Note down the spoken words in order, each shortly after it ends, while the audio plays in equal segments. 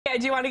I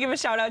do want to give a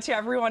shout out to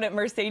everyone at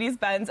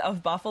Mercedes-Benz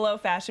of Buffalo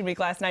Fashion Week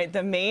last night.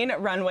 The main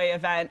runway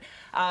event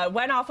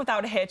went off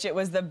without a hitch. It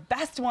was the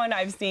best one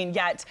I've seen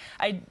yet.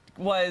 I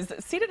was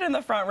seated in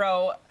the front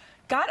row.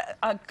 Got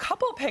a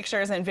couple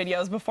pictures and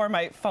videos before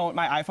my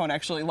iPhone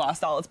actually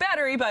lost all its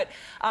battery, but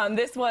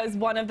this was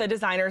one of the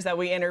designers that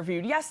we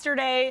interviewed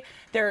yesterday.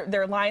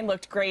 Their line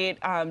looked great.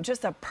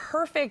 Just a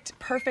perfect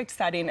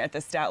setting at the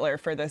Statler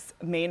for this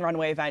main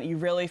runway event. You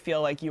really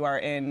feel like you are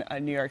in a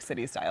New York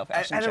City style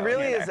fashion show. And it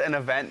really is an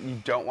event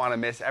you don't want to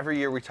miss. Every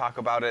year we talk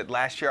about it.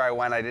 Last year I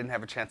went. I didn't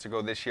have a chance to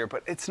go this year,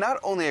 but it's not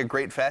only a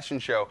great fashion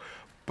show,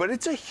 but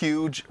it's a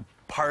huge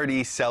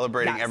party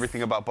celebrating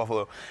everything about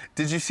Buffalo.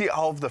 Did you see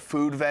all of the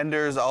food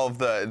vendors, all of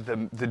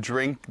the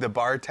drink, the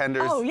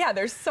bartenders? Oh yeah,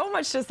 there's so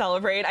much to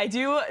celebrate.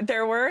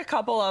 There were a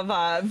couple of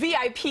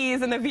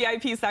VIPs in the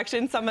VIP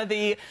section. Some of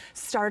the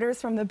starters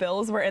from the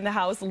Bills were in the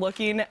house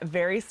looking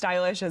very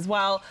stylish as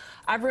well.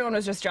 Everyone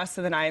was just dressed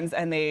to the nines,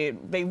 and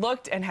they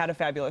looked and had a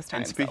fabulous time.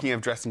 And speaking of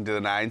dressing to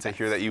the nines, I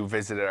hear that you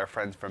visited our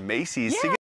friends from Macy's. Yeah.